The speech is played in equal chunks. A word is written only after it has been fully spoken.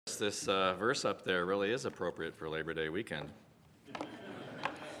This verse up there really is appropriate for Labor Day weekend.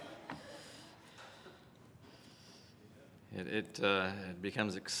 It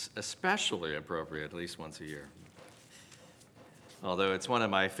becomes especially appropriate at least once a year. Although it's one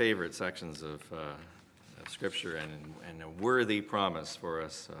of my favorite sections of Scripture and a worthy promise for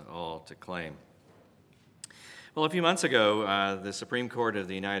us all to claim. Well, a few months ago, the Supreme Court of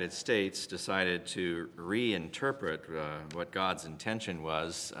the United States decided to reinterpret what God's intention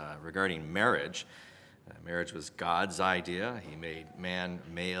was regarding marriage. Marriage was God's idea. He made man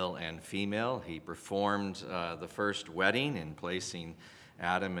male and female. He performed the first wedding in placing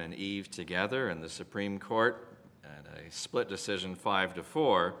Adam and Eve together, and the Supreme Court, in a split decision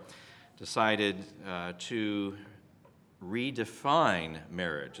 5-4, decided to redefine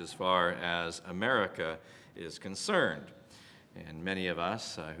marriage as far as America is concerned. And many of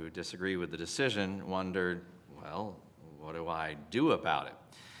us who disagree with the decision wondered, well, what do I do about it?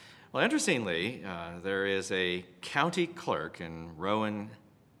 Well, interestingly, there is a county clerk in Rowan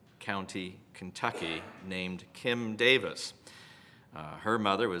County, Kentucky, named Kim Davis. Her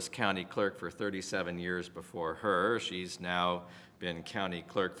mother was county clerk for 37 years before her. She's now been county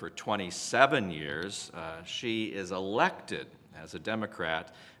clerk for 27 years. She is elected as a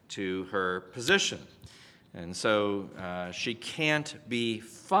Democrat to her position. And so she can't be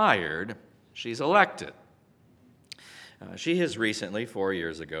fired. She's elected. She has recently, 4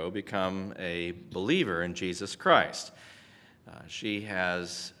 years ago, become a believer in Jesus Christ. She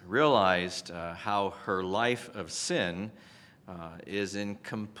has realized how her life of sin is in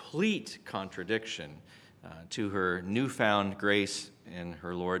complete contradiction to her newfound grace in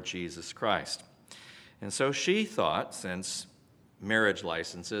her Lord Jesus Christ. And so she thought, since marriage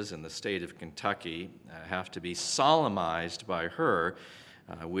licenses in the state of Kentucky have to be solemnized by her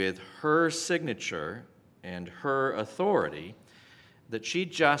with her signature and her authority, that she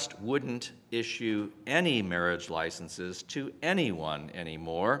just wouldn't issue any marriage licenses to anyone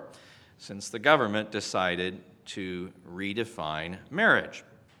anymore, since the government decided to redefine marriage.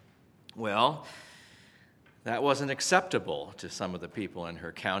 Well, that wasn't acceptable to some of the people in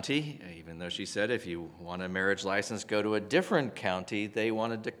her county, even though she said if you want a marriage license, go to a different county. They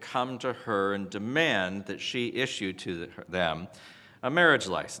wanted to come to her and demand that she issue to them a marriage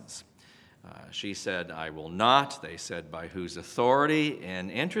license. She said, I will not. They said, by whose authority?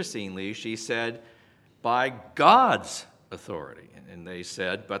 And interestingly, she said, by God's authority. And they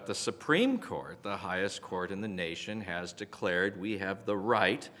said, but the Supreme Court, the highest court in the nation, has declared we have the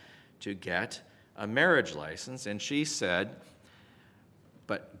right to get a marriage license. And she said,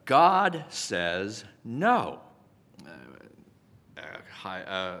 but God says no.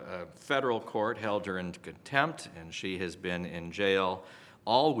 A federal court held her in contempt, and she has been in jail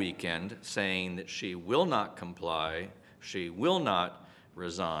all weekend saying that she will not comply, she will not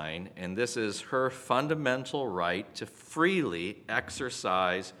resign, and this is her fundamental right to freely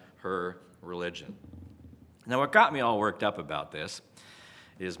exercise her religion. Now, what got me all worked up about this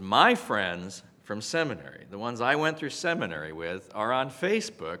is my friends from seminary, the ones I went through seminary with, are on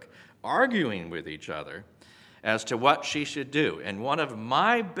Facebook arguing with each other as to what she should do. And one of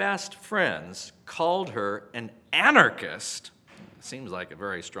my best friends called her an anarchist, seems like a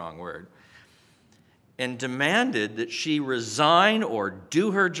very strong word, and demanded that she resign or do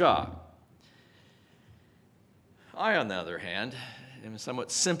her job. I, on the other hand, am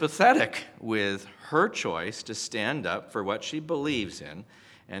somewhat sympathetic with her choice to stand up for what she believes in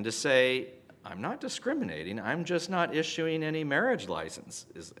and to say, I'm not discriminating, I'm just not issuing any marriage license.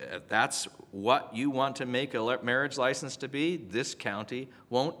 If that's what you want to make a marriage license to be, this county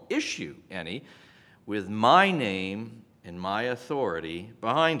won't issue any with my name and my authority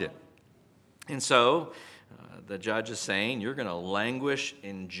behind it. And so the judge is saying, you're going to languish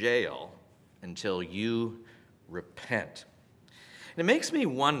in jail until you repent. And it makes me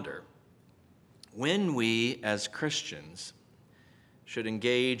wonder when we as Christians should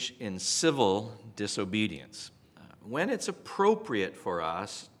engage in civil disobedience, when it's appropriate for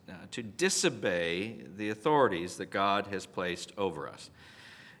us to disobey the authorities that God has placed over us.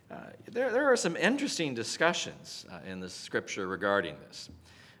 There are some interesting discussions in the Scripture regarding this.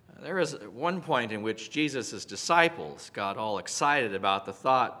 There is one point in which Jesus' disciples got all excited about the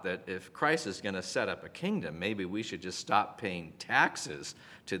thought that if Christ is going to set up a kingdom, maybe we should just stop paying taxes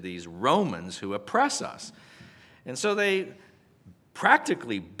to these Romans who oppress us. And so they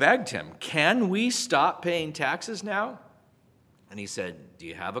practically begged him, can we stop paying taxes now? And he said, do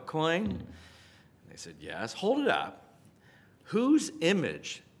you have a coin? And they said, yes. Hold it up. Whose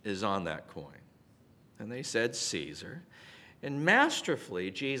image is on that coin? And they said, Caesar. And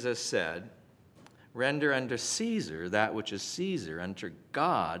masterfully, Jesus said, Render unto Caesar that which is Caesar, unto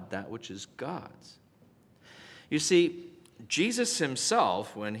God that which is God's. You see, Jesus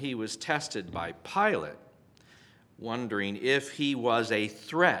himself, when he was tested by Pilate, wondering if he was a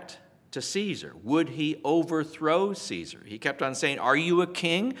threat to Caesar, would he overthrow Caesar? He kept on saying, "Are you a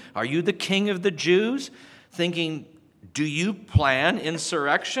king? Are you the king of the Jews?" Thinking, do you plan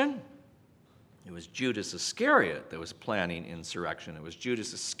insurrection? It was Judas Iscariot that was planning insurrection. It was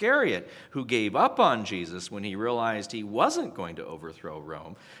Judas Iscariot who gave up on Jesus when he realized he wasn't going to overthrow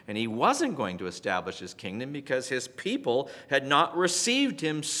Rome and he wasn't going to establish his kingdom because his people had not received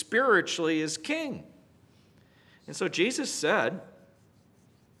him spiritually as king. And so Jesus said,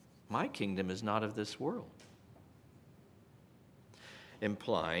 "My kingdom is not of this world,"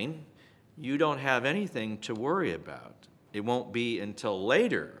 implying you don't have anything to worry about. It won't be until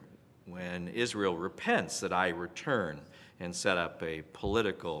later, when Israel repents, that I return and set up a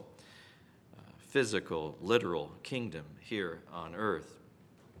political, physical, literal kingdom here on earth.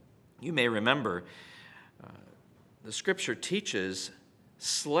 You may remember the scripture teaches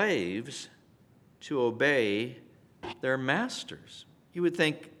slaves to obey their masters. You would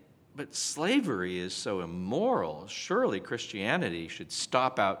think, but slavery is so immoral. Surely Christianity should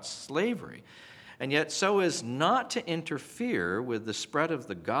stop out slavery. And yet, so as not to interfere with the spread of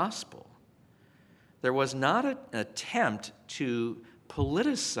the gospel, there was not an attempt to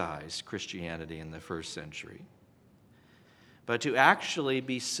politicize Christianity in the first century, but to actually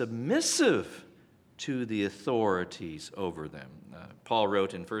be submissive to the authorities over them. Paul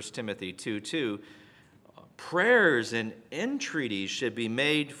wrote in 1 Timothy 2:2, "Prayers and entreaties should be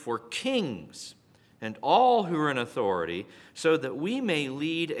made for kings and all who are in authority, so that we may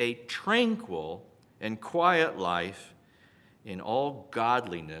lead a tranquil and quiet life in all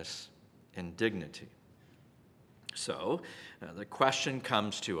godliness and dignity." So the question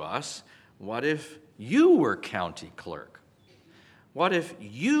comes to us, what if you were county clerk? What if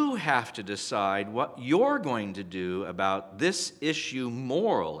you have to decide what you're going to do about this issue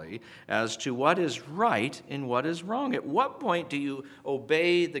morally as to what is right and what is wrong? At what point do you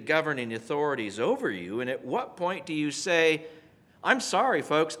obey the governing authorities over you? And at what point do you say, "I'm sorry,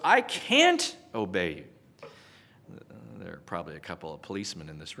 folks, I can't obey you"? There are probably a couple of policemen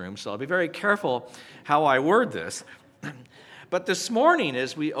in this room, so I'll be very careful how I word this. But this morning,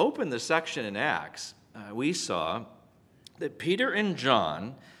 as we opened the section in Acts, we saw that Peter and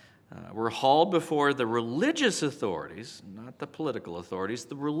John were hauled before the religious authorities, not the political authorities,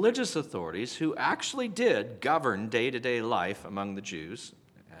 the religious authorities who actually did govern day-to-day life among the Jews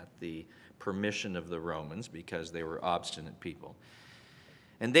at the permission of the Romans because they were obstinate people.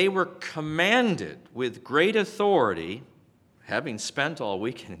 And they were commanded with great authority, having spent all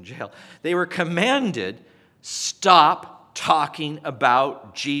weekend in jail, they were commanded, stop talking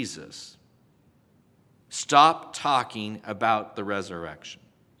about Jesus. Stop talking about the resurrection.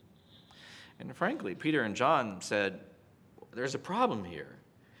 And frankly, Peter and John said, there's a problem here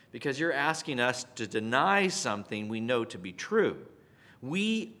because you're asking us to deny something we know to be true.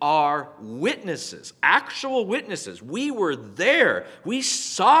 We are witnesses, actual witnesses. We were there. We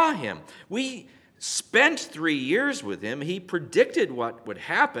saw him. We spent 3 years with him. He predicted what would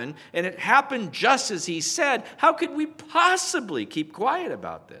happen, and it happened just as he said. How could we possibly keep quiet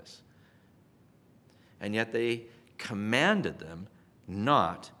about this? And yet they commanded them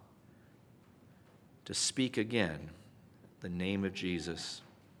not to speak again the name of Jesus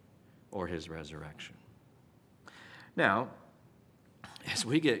or his resurrection. Now, as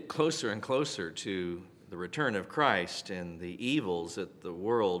we get closer and closer to the return of Christ and the evils that the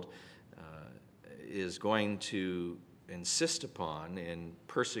world is going to insist upon in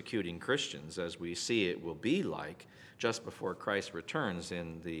persecuting Christians, as we see it will be like just before Christ returns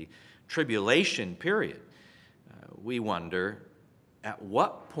in the tribulation period, we wonder, at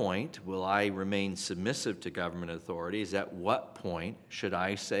what point will I remain submissive to government authorities? At what point should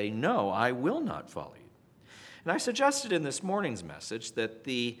I say, no, I will not follow you? And I suggested in this morning's message that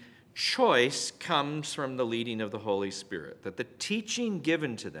the choice comes from the leading of the Holy Spirit, that the teaching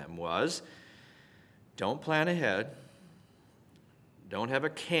given to them was, don't plan ahead, don't have a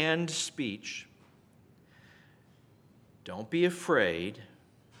canned speech, don't be afraid,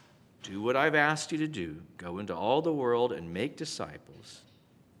 do what I've asked you to do. Go into all the world and make disciples.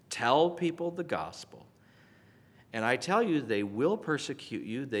 Tell people the gospel. And I tell you, they will persecute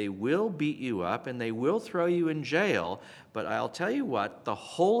you, they will beat you up, and they will throw you in jail. But I'll tell you what, the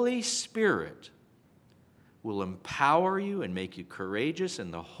Holy Spirit will empower you and make you courageous,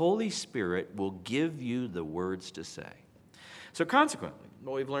 and the Holy Spirit will give you the words to say. So consequently,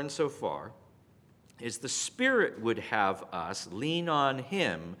 what we've learned so far is the Spirit would have us lean on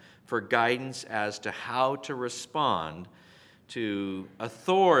him for guidance as to how to respond to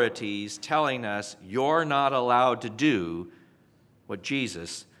authorities telling us you're not allowed to do what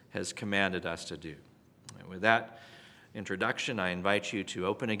Jesus has commanded us to do. And with that introduction, I invite you to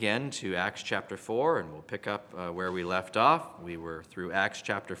open again to Acts chapter 4, and we'll pick up where we left off. We were through Acts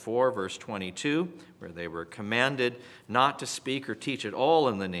chapter 4, verse 22, where they were commanded not to speak or teach at all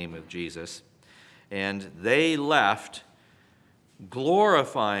in the name of Jesus. And they left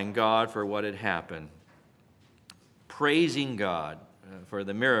glorifying God for what had happened, praising God for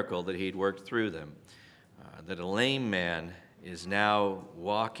the miracle that he'd worked through them, that a lame man is now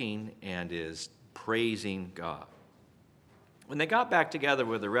walking and is praising God. When they got back together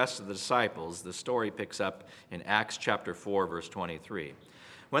with the rest of the disciples, the story picks up in Acts chapter 4, verse 23.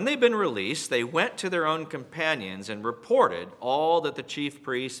 When they'd been released, they went to their own companions and reported all that the chief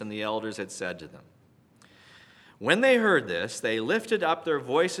priests and the elders had said to them. When they heard this, they lifted up their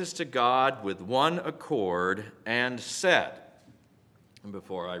voices to God with one accord and said, and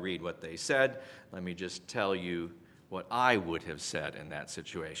before I read what they said, let me just tell you what I would have said in that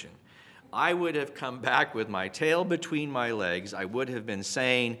situation. I would have come back with my tail between my legs. I would have been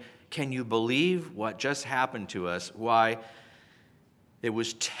saying, can you believe what just happened to us? Why, it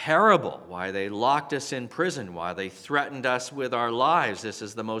was terrible. Why they locked us in prison. Why they threatened us with our lives. This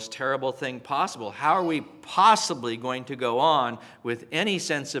is the most terrible thing possible. How are we possibly going to go on with any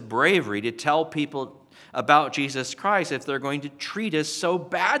sense of bravery to tell people about Jesus Christ if they're going to treat us so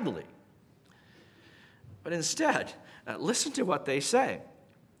badly? But instead, listen to what they say.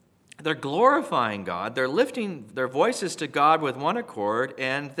 They're glorifying God. They're lifting their voices to God with one accord,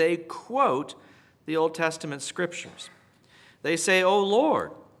 and they quote the Old Testament scriptures. They say, O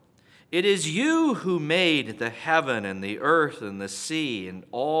Lord, it is you who made the heaven and the earth and the sea and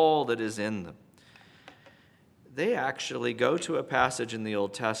all that is in them. They actually go to a passage in the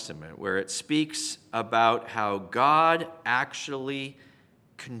Old Testament where it speaks about how God actually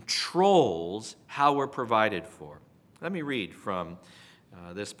controls how we're provided for. Let me read from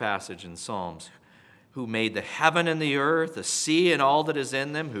this passage in Psalms. Who made the heaven and the earth, the sea and all that is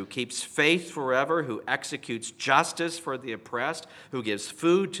in them, who keeps faith forever, who executes justice for the oppressed, who gives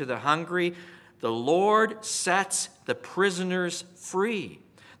food to the hungry. The Lord sets the prisoners free.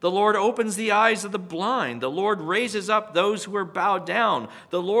 The Lord opens the eyes of the blind. The Lord raises up those who are bowed down.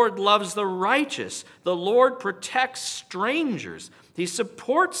 The Lord loves the righteous. The Lord protects strangers. He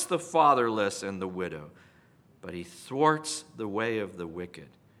supports the fatherless and the widow, but he thwarts the way of the wicked.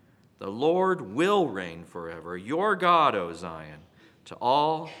 The Lord will reign forever. Your God, O Zion, to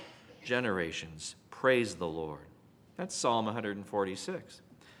all generations. Praise the Lord. That's Psalm 146.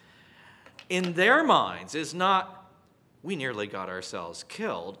 In their minds is not, we nearly got ourselves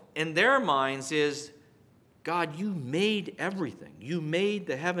killed. In their minds is, God, you made everything. You made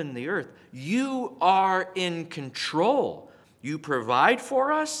the heaven and the earth. You are in control. You provide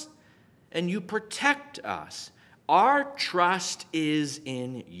for us and you protect us. Our trust is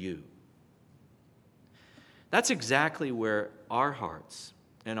in you. That's exactly where our hearts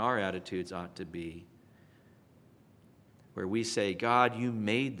and our attitudes ought to be, where we say, God, you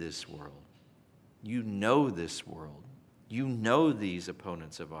made this world. You know this world. You know these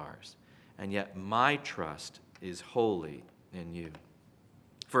opponents of ours, and yet my trust is wholly in you.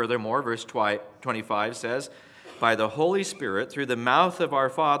 Furthermore, verse 25 says, by the Holy Spirit, through the mouth of our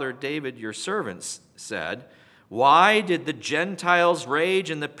father David, your servants said, why did the Gentiles rage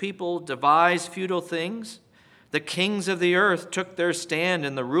and the people devise futile things? The kings of the earth took their stand,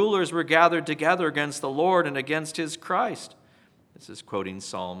 and the rulers were gathered together against the Lord and against his Christ. This is quoting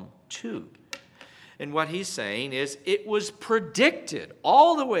Psalm 2. And what he's saying is it was predicted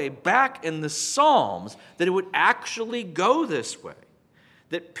all the way back in the Psalms that it would actually go this way,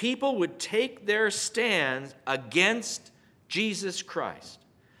 that people would take their stand against Jesus Christ.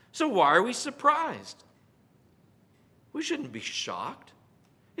 So why are we surprised? We shouldn't be shocked.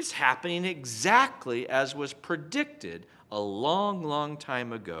 It's happening exactly as was predicted a long, long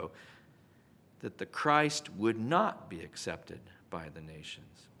time ago, that the Christ would not be accepted by the nations.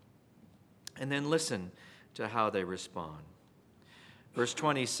 And then listen to how they respond. Verse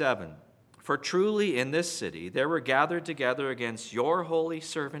 27, for truly in this city there were gathered together against your holy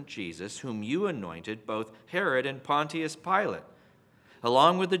servant Jesus, whom you anointed, both Herod and Pontius Pilate,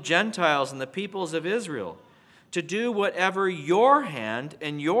 along with the Gentiles and the peoples of Israel, to do whatever your hand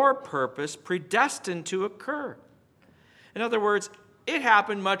and your purpose predestined to occur. In other words, it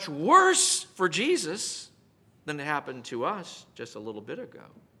happened much worse for Jesus than it happened to us just a little bit ago.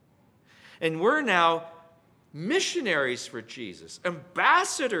 And we're now missionaries for Jesus,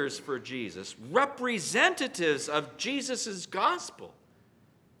 ambassadors for Jesus, representatives of Jesus' gospel.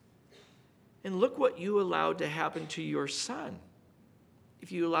 And look what you allowed to happen to your son.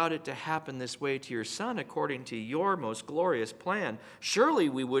 If you allowed it to happen this way to your son according to your most glorious plan, surely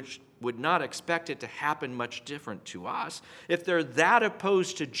we would not expect it to happen much different to us. If they're that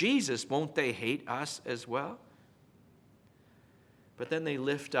opposed to Jesus, won't they hate us as well? But then they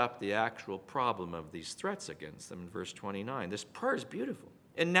lift up the actual problem of these threats against them in verse 29. This prayer is beautiful.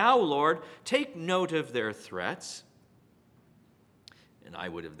 And now, Lord, take note of their threats. And I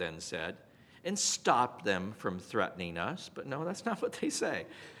would have then said, and stop them from threatening us. But no, that's not what they say.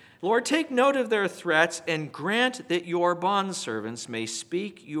 Lord, take note of their threats and grant that your bondservants may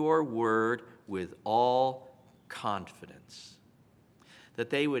speak your word with all confidence. That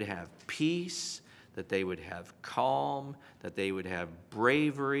they would have peace, that they would have calm, that they would have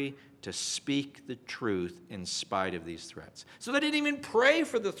bravery to speak the truth in spite of these threats. So they didn't even pray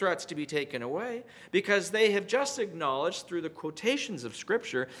for the threats to be taken away, because they have just acknowledged through the quotations of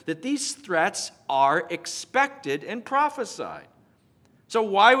Scripture that these threats are expected and prophesied. So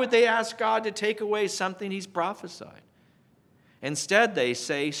why would they ask God to take away something he's prophesied? Instead, they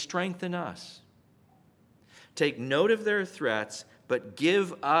say, strengthen us. Take note of their threats, but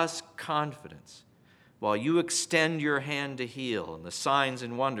give us confidence, while you extend your hand to heal, and the signs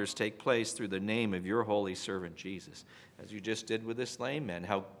and wonders take place through the name of your holy servant Jesus. As you just did with this lame man,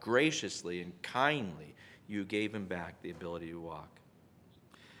 how graciously and kindly you gave him back the ability to walk.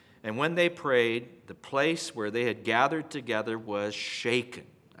 And when they prayed, the place where they had gathered together was shaken.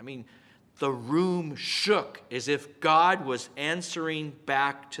 I mean, the room shook as if God was answering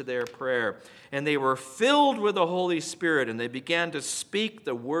back to their prayer. And they were filled with the Holy Spirit, and they began to speak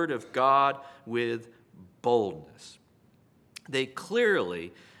the word of God with boldness. They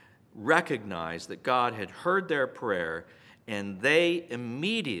clearly recognized that God had heard their prayer, and they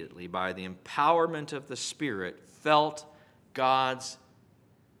immediately, by the empowerment of the Spirit, felt God's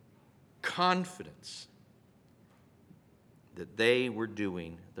confidence that they were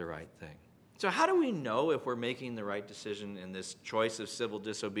doing the right thing. So how do we know if we're making the right decision in this choice of civil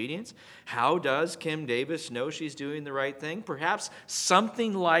disobedience? How does Kim Davis know she's doing the right thing? Perhaps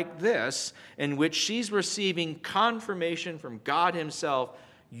something like this, in which she's receiving confirmation from God himself,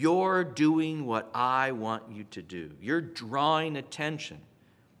 you're doing what I want you to do. You're drawing attention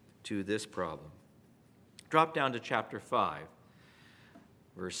to this problem. Drop down to chapter 5,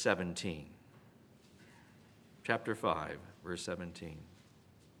 verse 17. Chapter 5, verse 17.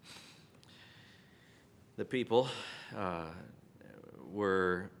 The people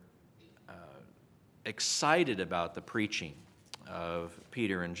were excited about the preaching of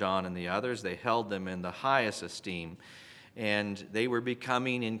Peter and John and the others. They held them in the highest esteem, and they were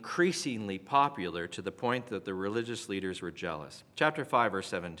becoming increasingly popular to the point that the religious leaders were jealous. Chapter 5, verse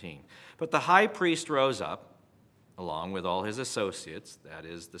 17. But the high priest rose up, along with all his associates, that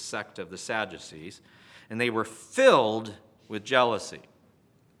is, the sect of the Sadducees, and they were filled with jealousy.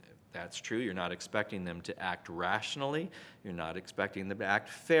 That's true. You're not expecting them to act rationally. You're not expecting them to act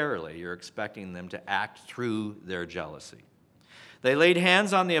fairly. You're expecting them to act through their jealousy. They laid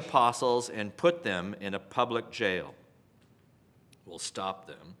hands on the apostles and put them in a public jail. We'll stop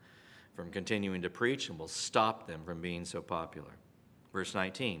them from continuing to preach, and we'll stop them from being so popular. Verse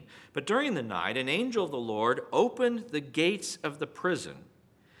 19. But during the night, an angel of the Lord opened the gates of the prison,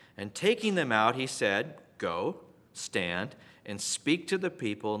 and taking them out, he said, go, stand, and speak to the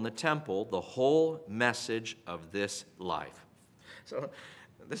people in the temple the whole message of this life. So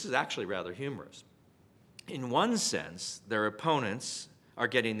this is actually rather humorous. In one sense, their opponents are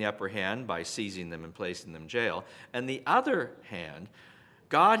getting the upper hand by seizing them and placing them in jail. And the other hand,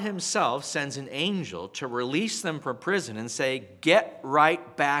 God himself sends an angel to release them from prison and say, get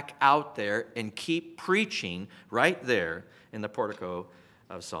right back out there and keep preaching right there in the portico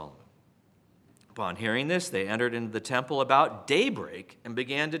of Solomon. Upon hearing this, they entered into the temple about daybreak and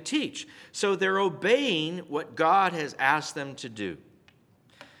began to teach. So they're obeying what God has asked them to do.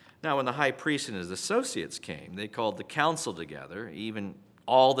 Now, when the high priest and his associates came, they called the council together, even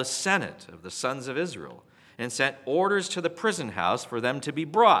all the senate of the sons of Israel, and sent orders to the prison house for them to be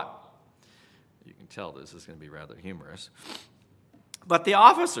brought. You can tell this is going to be rather humorous. But the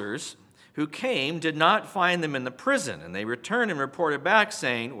officers who came did not find them in the prison, and they returned and reported back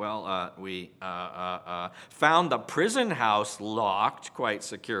saying, we found the prison house locked quite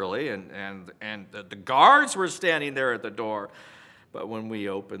securely, and the guards were standing there at the door. But when we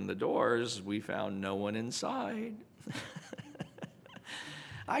opened the doors, we found no one inside.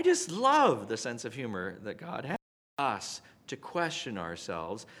 I just love the sense of humor that God has us to question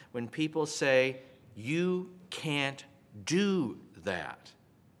ourselves when people say, you can't do that.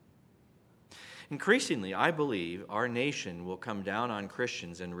 Increasingly, I believe our nation will come down on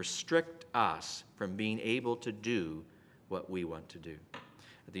Christians and restrict us from being able to do what we want to do.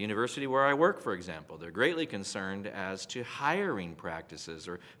 At the university where I work, for example, they're greatly concerned as to hiring practices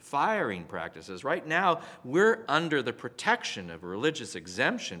or firing practices. Right now, we're under the protection of religious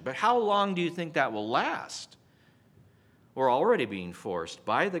exemption, but how long do you think that will last? We're already being forced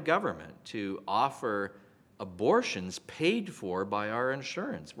by the government to offer abortions paid for by our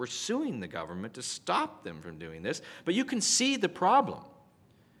insurance. We're suing the government to stop them from doing this, but you can see the problem.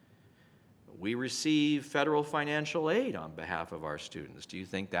 We receive federal financial aid on behalf of our students. Do you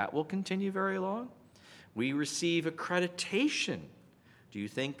think that will continue very long? We receive accreditation. Do you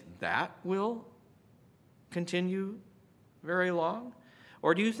think that will continue very long?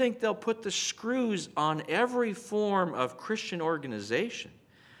 Or do you think they'll put the screws on every form of Christian organization?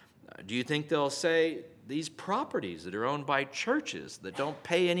 Do you think they'll say these properties that are owned by churches that don't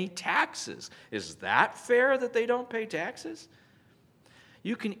pay any taxes, is that fair that they don't pay taxes?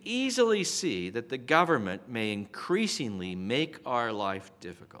 You can easily see that the government may increasingly make our life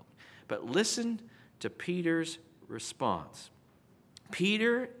difficult. But listen to Peter's response.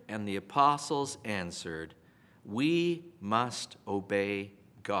 Peter and the apostles answered, "We must obey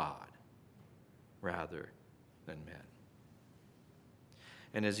God rather than men."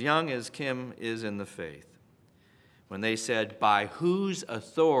 And as young as Kim is in the faith, when they said, "By whose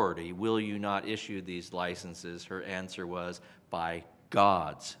authority will you not issue these licenses?" her answer was, "By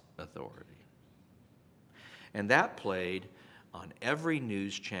God's authority." And that played on every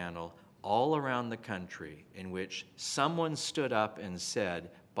news channel all around the country in which someone stood up and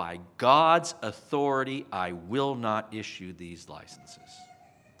said, "By God's authority, I will not issue these licenses."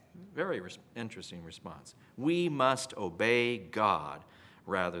 Very interesting response. We must obey God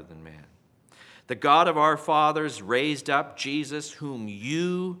rather than man. The God of our fathers raised up Jesus, whom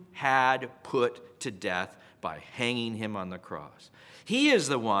you had put to death by hanging him on the cross. He is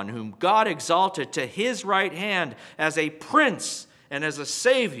the one whom God exalted to his right hand as a prince and as a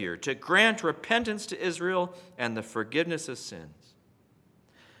savior to grant repentance to Israel and the forgiveness of sins.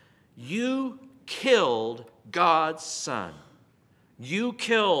 You killed God's Son. You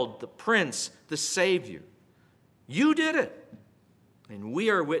killed the Prince, the Savior. You did it. And we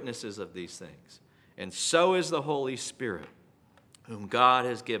are witnesses of these things. And so is the Holy Spirit, whom God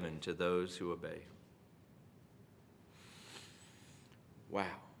has given to those who obey him.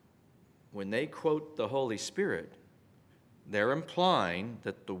 Wow. When they quote the Holy Spirit, they're implying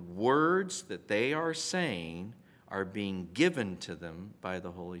that the words that they are saying are being given to them by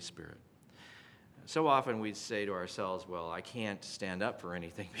the Holy Spirit. So often we say to ourselves, well, I can't stand up for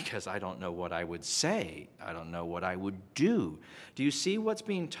anything because I don't know what I would say. I don't know what I would do. Do you see what's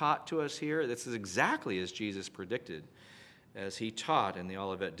being taught to us here? This is exactly as Jesus predicted as he taught in the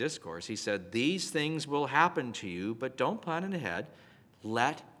Olivet Discourse. He said, "These things will happen to you, but don't plan ahead.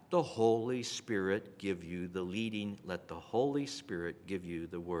 Let the Holy Spirit give you the leading. Let the Holy Spirit give you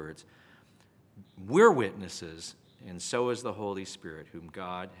the words." We're witnesses, and so is the Holy Spirit, whom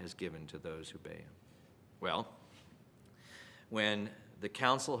God has given to those who obey him. Well, when the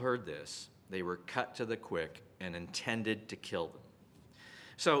council heard this, they were cut to the quick and intended to kill them.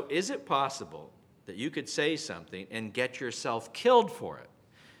 So is it possible that you could say something and get yourself killed for it?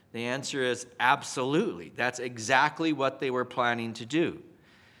 The answer is absolutely. That's exactly what they were planning to do.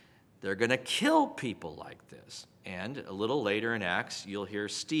 They're going to kill people like this. And a little later in Acts, you'll hear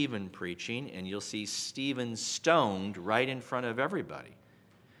Stephen preaching, and you'll see Stephen stoned right in front of everybody,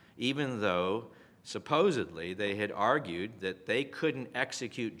 even though supposedly they had argued that they couldn't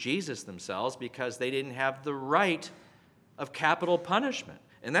execute Jesus themselves because they didn't have the right of capital punishment.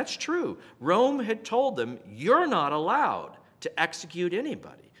 And that's true. Rome had told them, you're not allowed to execute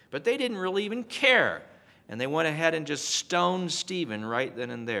anybody. But they didn't really even care. And they went ahead and just stoned Stephen right then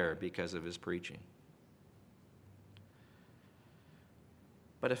and there because of his preaching.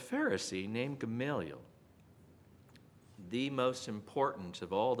 But a Pharisee named Gamaliel, the most important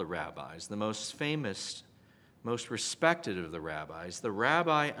of all the rabbis, the most famous, most respected of the rabbis, the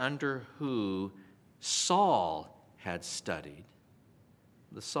rabbi under who Saul had studied,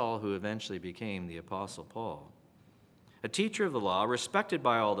 the Saul who eventually became the Apostle Paul, a teacher of the law, respected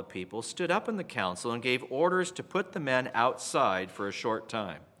by all the people, stood up in the council and gave orders to put the men outside for a short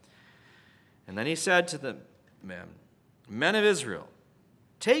time. And then he said to the men of Israel,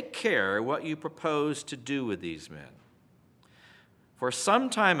 take care what you propose to do with these men. For some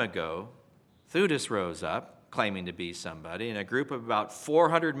time ago, Theudas rose up, claiming to be somebody, and a group of about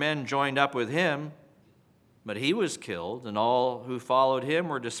 400 men joined up with him, but he was killed, and all who followed him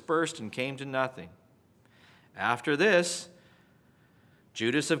were dispersed and came to nothing. After this,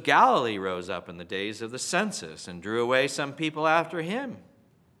 Judas of Galilee rose up in the days of the census and drew away some people after him.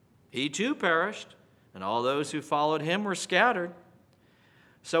 He too perished, and all those who followed him were scattered.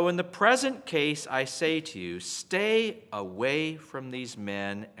 So in the present case, I say to you, stay away from these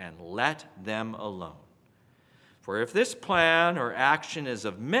men and let them alone. For if this plan or action is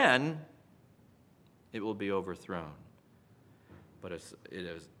of men, it will be overthrown. But if it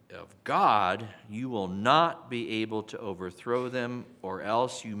is of God, you will not be able to overthrow them, or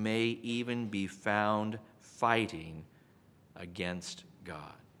else you may even be found fighting against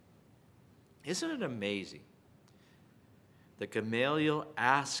God. Isn't it amazing that Gamaliel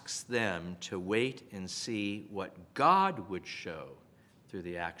asks them to wait and see what God would show through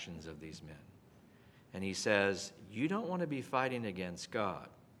the actions of these men? And he says, you don't want to be fighting against God.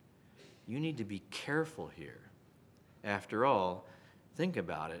 You need to be careful here. After all, think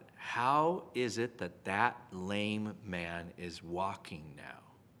about it. How is it that that lame man is walking now?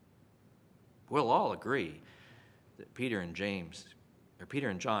 We'll all agree that Peter and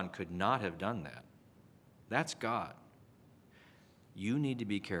John could not have done that. That's God. You need to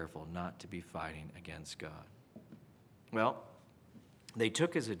be careful not to be fighting against God. Well, they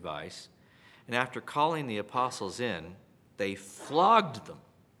took his advice, and after calling the apostles in, they flogged them.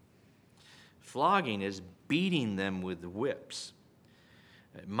 Flogging is beating them with whips.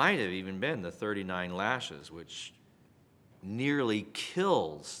 It might have even been the 39 lashes, which nearly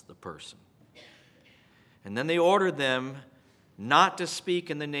kills the person. And then they ordered them not to speak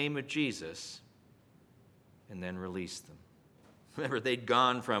in the name of Jesus, and then released them. Remember, they'd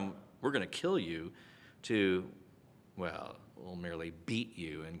gone from, we're going to kill you, to, well, we'll merely beat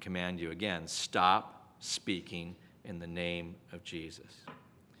you and command you again, stop speaking in the name of Jesus.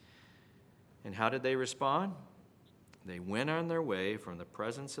 And how did they respond? They went on their way from the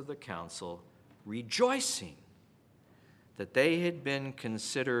presence of the council, rejoicing that they had been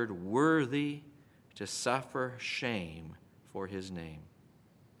considered worthy to suffer shame for his name.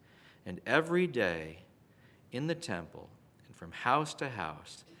 And every day in the temple and from house to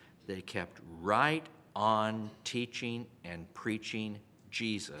house, they kept right on teaching and preaching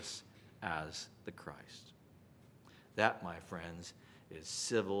Jesus as the Christ. That, my friends, is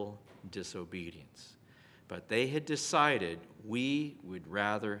civil disobedience. But they had decided we would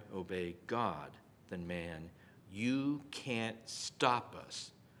rather obey God than man. You can't stop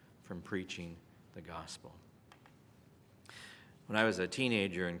us from preaching the gospel. When I was a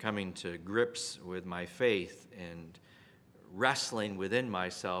teenager and coming to grips with my faith and wrestling within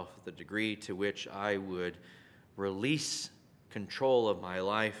myself the degree to which I would release control of my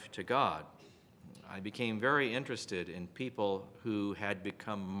life to God, I became very interested in people who had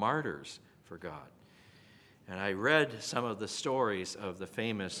become martyrs for God. And I read some of the stories of the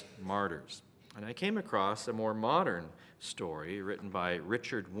famous martyrs. And I came across a more modern story written by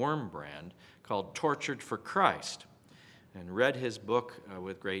Richard Wurmbrand called Tortured for Christ, and read his book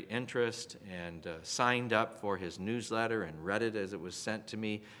with great interest and signed up for his newsletter and read it as it was sent to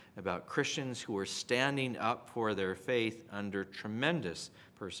me about Christians who were standing up for their faith under tremendous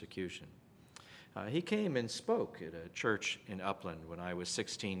persecution. He came and spoke at a church in Upland when I was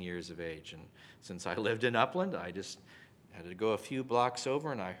 16 years of age. And since I lived in Upland, I just had to go a few blocks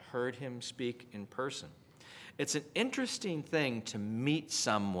over and I heard him speak in person. It's an interesting thing to meet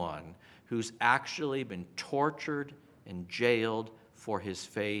someone who's actually been tortured and jailed for his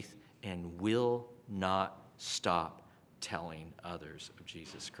faith and will not stop telling others of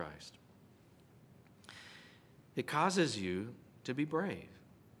Jesus Christ. It causes you to be brave.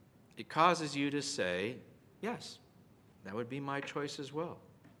 It causes you to say, yes, that would be my choice as well.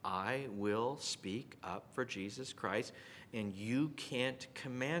 I will speak up for Jesus Christ, and you can't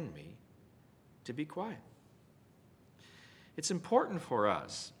command me to be quiet. It's important for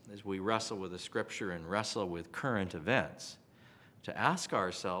us, as we wrestle with the Scripture and wrestle with current events, to ask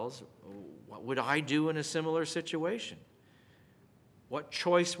ourselves, what would I do in a similar situation? What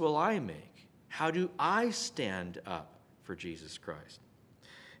choice will I make? How do I stand up for Jesus Christ?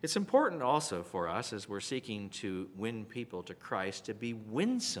 It's important also for us, as we're seeking to win people to Christ, to be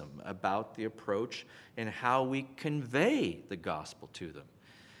winsome about the approach and how we convey the gospel to them.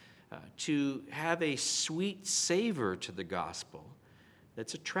 To have a sweet savor to the gospel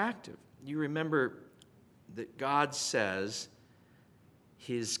that's attractive. You remember that God says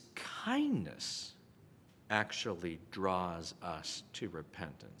his kindness actually draws us to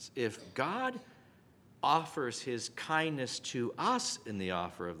repentance. If God offers his kindness to us in the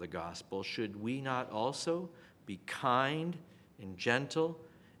offer of the gospel, should we not also be kind and gentle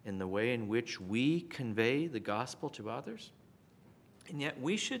in the way in which we convey the gospel to others? And yet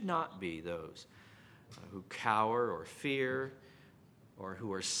we should not be those who cower or fear or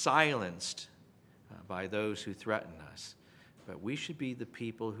who are silenced by those who threaten us. But we should be the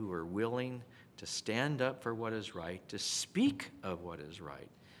people who are willing to stand up for what is right, to speak of what is right,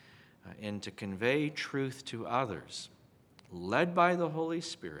 and to convey truth to others, led by the Holy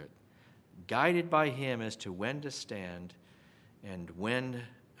Spirit, guided by Him as to when to stand and when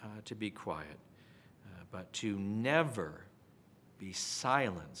to be quiet, but to never be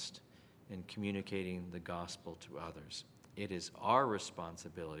silenced in communicating the gospel to others. It is our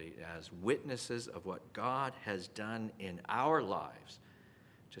responsibility as witnesses of what God has done in our lives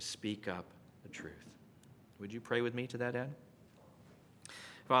to speak up the truth. Would you pray with me to that end?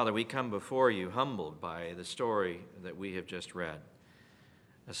 Father, we come before you humbled by the story that we have just read,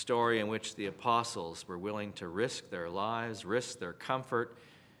 a story in which the apostles were willing to risk their lives, risk their comfort,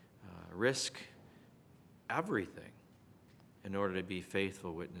 risk everything in order to be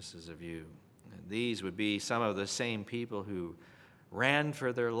faithful witnesses of you. And these would be some of the same people who ran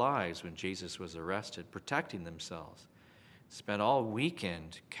for their lives when Jesus was arrested, protecting themselves, spent all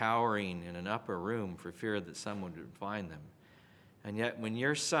weekend cowering in an upper room for fear that someone would find them. And yet when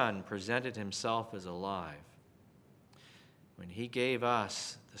your Son presented himself as alive, when he gave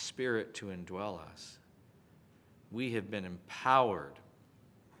us the Spirit to indwell us, we have been empowered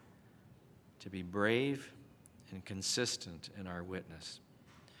to be brave and consistent in our witness.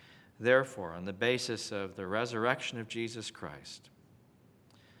 Therefore, on the basis of the resurrection of Jesus Christ,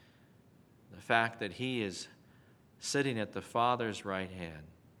 the fact that he is sitting at the Father's right hand,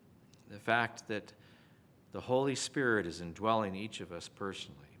 the fact that the Holy Spirit is indwelling each of us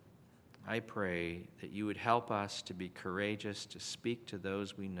personally, I pray that you would help us to be courageous to speak to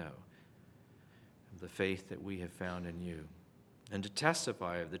those we know of the faith that we have found in you, and to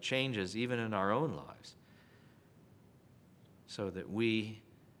testify of the changes even in our own lives, so that we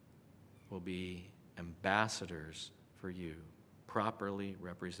will be ambassadors for you, properly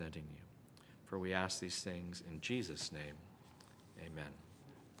representing you. For we ask these things in Jesus' name. Amen.